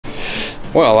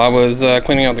Well, I was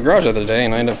cleaning out the garage the other day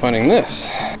and I ended up finding this.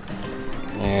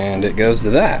 And it goes to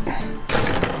that.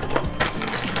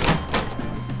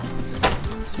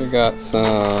 So we got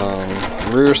some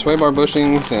rear sway bar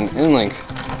bushings and in-link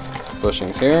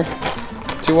bushings here.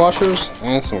 2 washers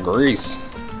and some grease.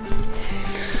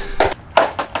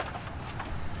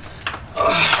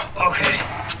 Okay.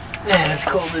 Man, it's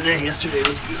cold today. Yesterday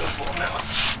was beautiful. Now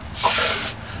it's cold.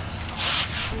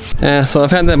 Yeah, so I've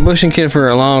had that bushing kit for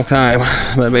a long time,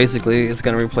 but basically it's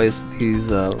going to replace these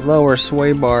lower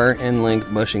sway bar in-link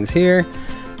bushings here,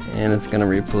 and it's going to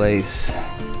replace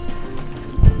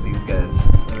these guys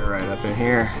that are right up in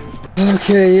here.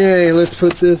 Okay, yay, let's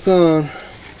put this on.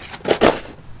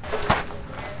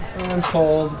 I'm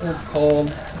cold, it's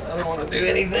cold. I don't want to do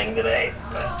anything today,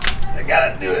 but I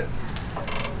gotta do it.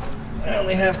 I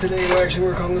only have today to actually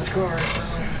work on this car. So.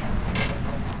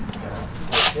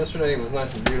 Yesterday was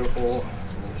nice and beautiful,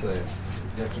 and today it's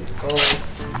yucky and cold.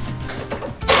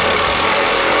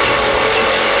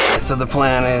 So the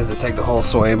plan is to take the whole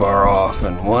sway bar off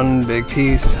in one big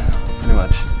piece, pretty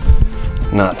much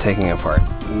not taking apart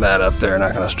that up there.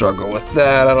 Not going to struggle with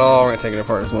that at all. We're going to take it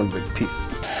apart as one big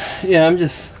piece. Yeah, I'm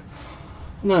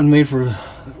not made for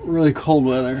really cold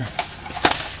weather.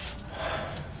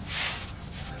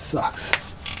 It sucks.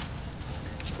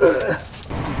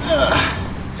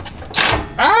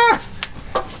 Ah!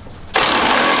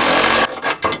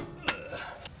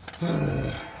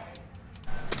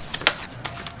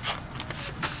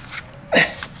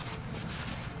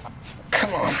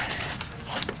 Come on.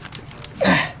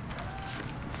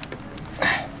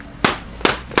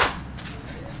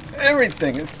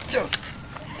 Everything is just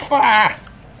fire.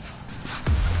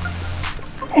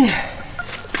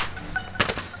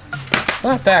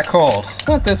 Not that cold.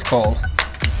 Not this cold.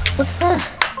 The fuck?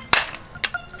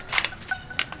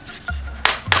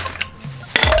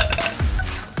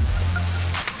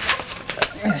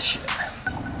 Shit.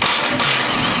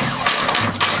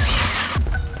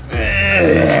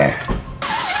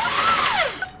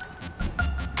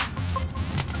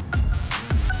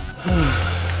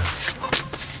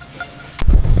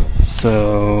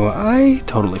 So I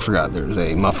totally forgot there's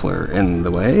a muffler in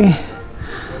the way.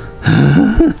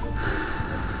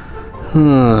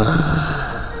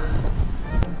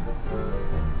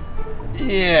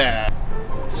 Yeah.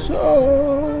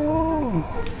 So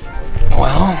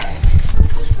well,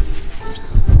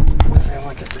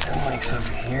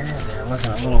 over here, they're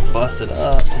looking a little busted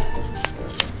up.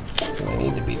 So they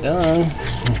need to be done.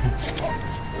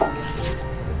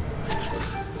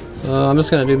 So I'm just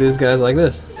gonna do these guys like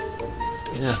this.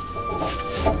 Yeah.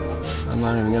 I'm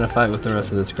not even gonna fight with the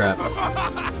rest of this crap.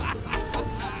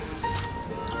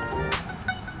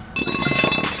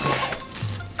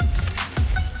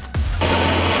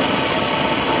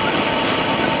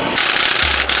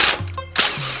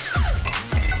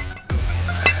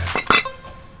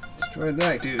 Destroyed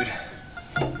that dude.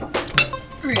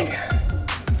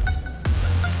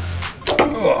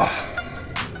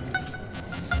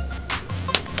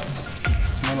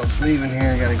 It's my little sleeve in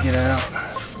here I gotta get out.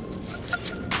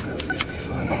 That's gonna be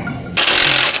fun.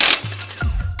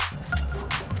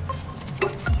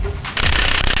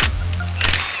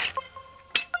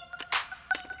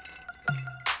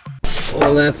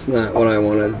 Well, that's not what I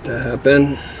wanted to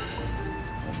happen.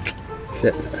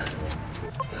 Shit.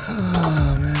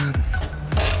 Oh, man.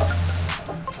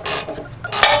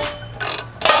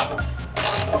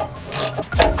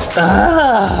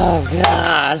 Oh,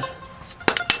 God.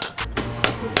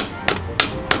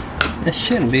 This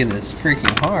shouldn't be this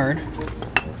freaking hard.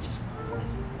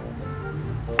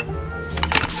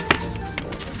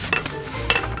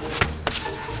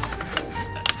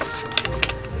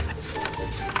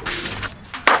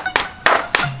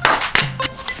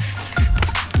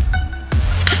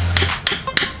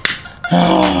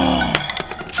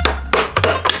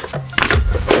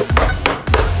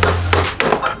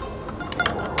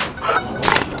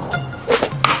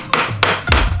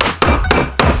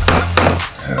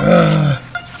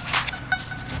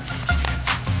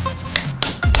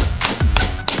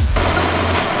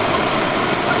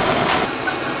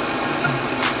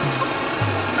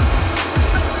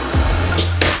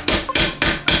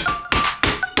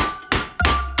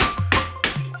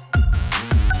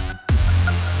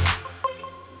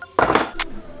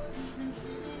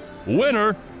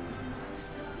 Winner!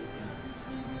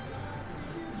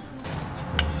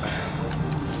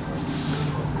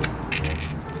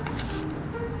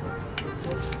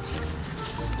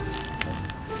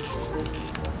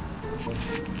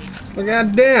 Well,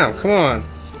 goddamn, come on.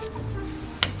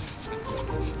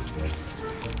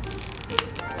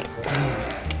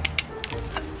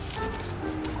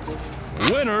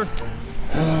 Winner!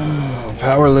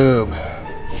 Power lube.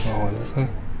 Oh, what is this thing?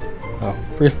 Oh,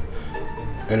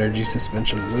 energy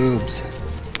suspension lubes.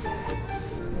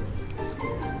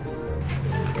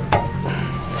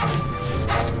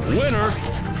 Winner.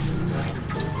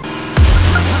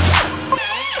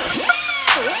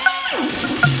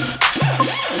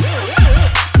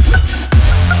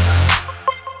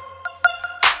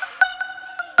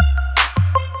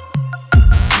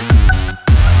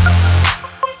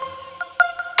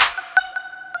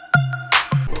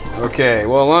 Okay,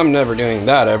 well, I'm never doing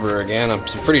that ever again. I'm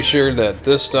pretty sure that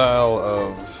this style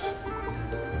of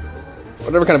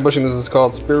whatever kind of bushing this is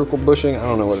called, spherical bushing, I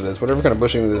don't know what it is. Whatever kind of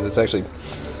bushing this is, it's actually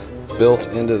built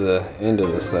into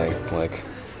this thing. Like,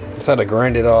 I just had to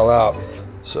grind it all out.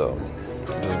 So,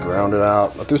 just ground it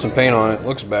out. I threw some paint on it.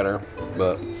 Looks better,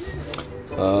 but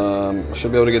I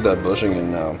should be able to get that bushing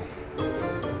in now.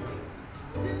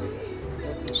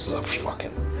 This is a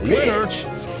fucking bitch.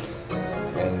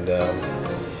 And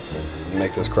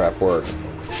make this crap work.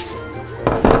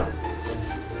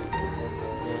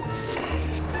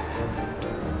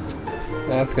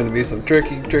 That's gonna be some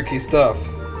tricky stuff.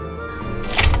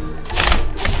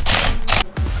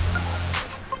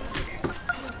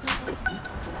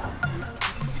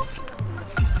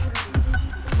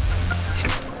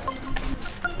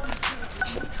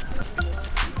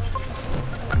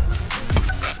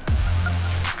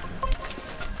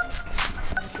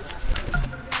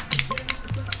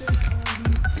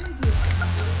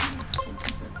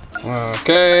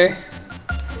 Okay,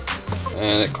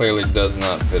 and it clearly does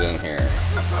not fit in here.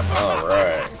 All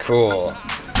right, cool.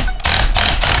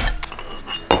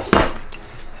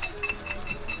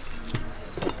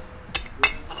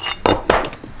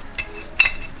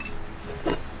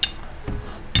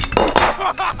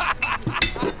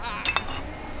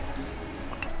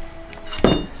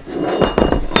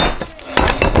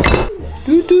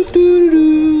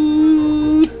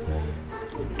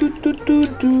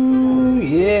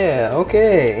 Yeah,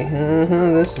 okay.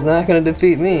 This is not gonna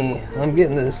defeat me. I'm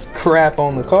getting this crap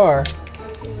on the car.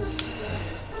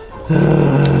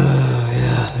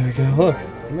 Yeah, there we go. Look,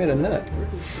 I made a nut.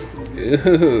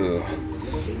 Ew.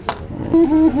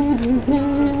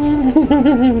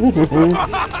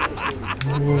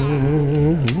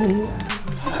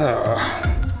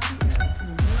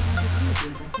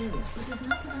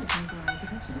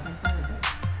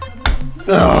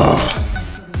 Oh.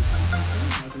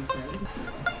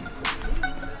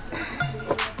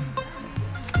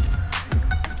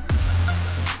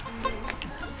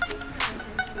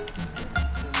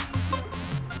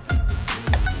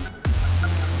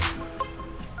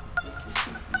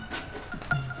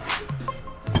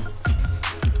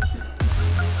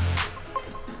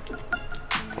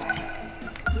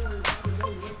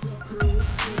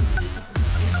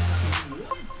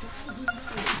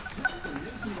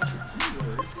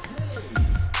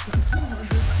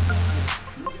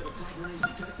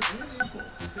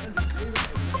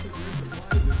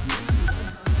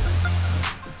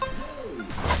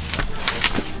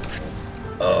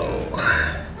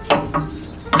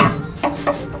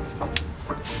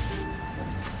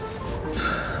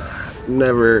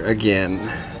 Never again.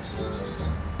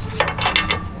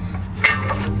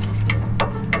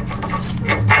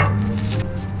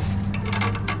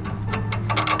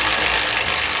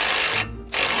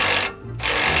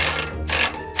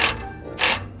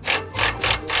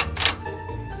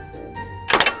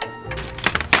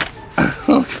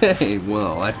 Okay,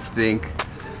 well, I think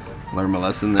I learned my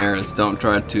lesson there is don't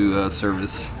try to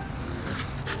service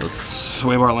those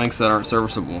sway bar links that aren't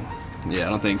serviceable. Yeah, I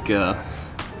don't think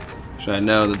should I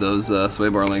know that those sway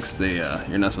bar links,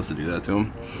 you're not supposed to do that to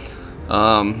them.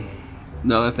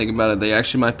 Now that I think about it, they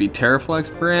actually might be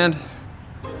Terraflex brand,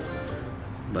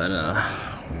 but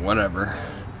whatever.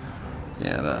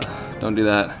 Yeah, don't do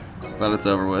that. Glad it's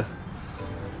over with.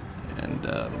 And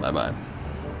bye bye.